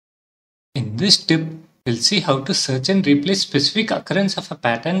this tip, we'll see how to search and replace specific occurrence of a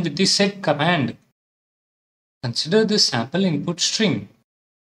pattern with the set command. Consider this sample input string.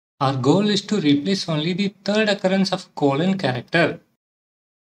 Our goal is to replace only the third occurrence of colon character.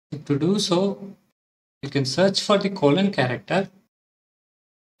 To do so, we can search for the colon character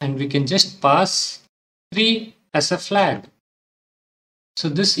and we can just pass 3 as a flag. So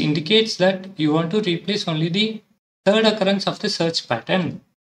this indicates that you want to replace only the third occurrence of the search pattern.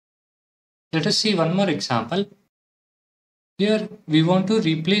 Let us see one more example. Here we want to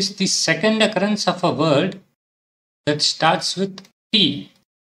replace the second occurrence of a word that starts with P.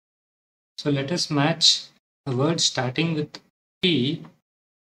 So let us match a word starting with P.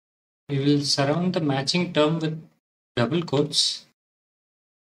 We will surround the matching term with double quotes.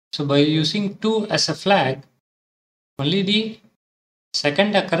 So by using 2 as a flag, only the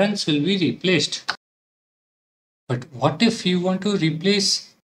second occurrence will be replaced. But what if you want to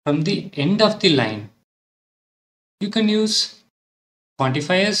replace from the end of the line? You can use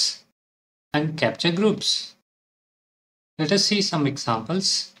quantifiers and capture groups. Let us see some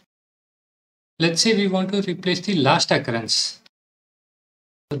examples. Let's say we want to replace the last occurrence.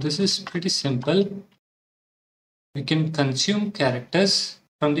 So this is pretty simple. We can consume characters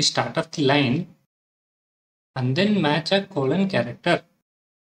from the start of the line and then match a colon character.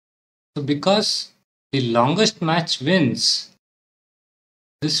 So because the longest match wins,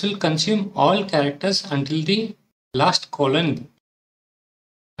 this will consume all characters until the last colon.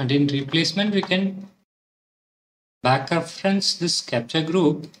 And in replacement, we can back reference this capture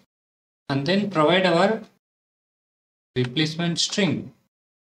group and then provide our replacement string.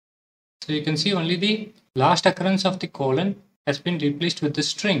 So you can see only the last occurrence of the colon has been replaced with the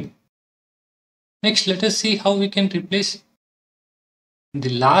string. Next, let us see how we can replace the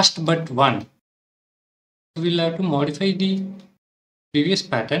last but one. We will have to modify the previous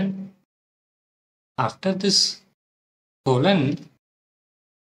pattern. After this colon,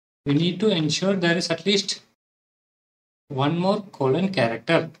 we need to ensure there is at least one more colon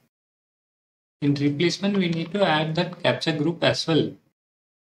character. In replacement, we need to add that capture group as well.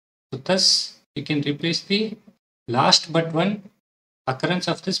 So thus, we can replace the last but one occurrence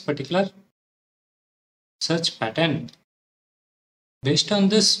of this particular search pattern. Based on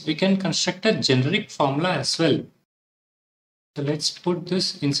this, we can construct a generic formula as well. So let's put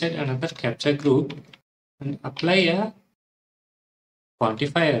this inside another capture group and apply a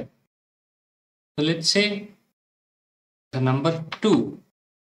quantifier. So let's say the number 2.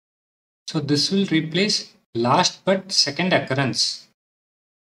 So this will replace last but second occurrence.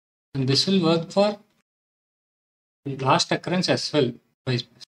 And this will work for last occurrence as well. By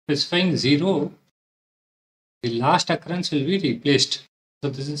specifying 0, the last occurrence will be replaced. So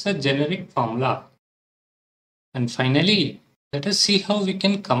this is a generic formula. And finally, let us see how we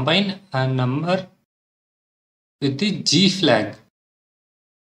can combine a number with the G flag.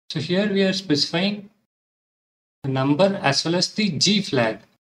 So here we are specifying a number as well as the G flag.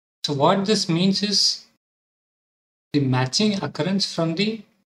 So what this means is the matching occurrence from the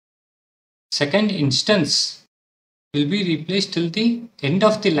second instance will be replaced till the end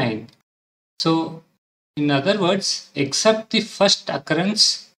of the line. So in other words, except the first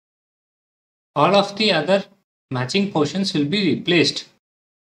occurrence, all of the other matching portions will be replaced.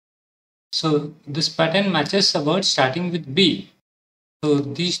 So this pattern matches a word starting with B. So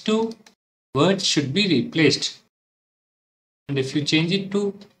these two words should be replaced. And if you change it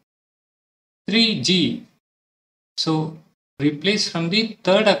to 3G, so replace from the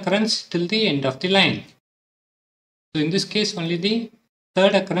third occurrence till the end of the line. So in this case, only the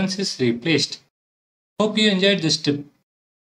third occurrence is replaced. Hope you enjoyed this tip.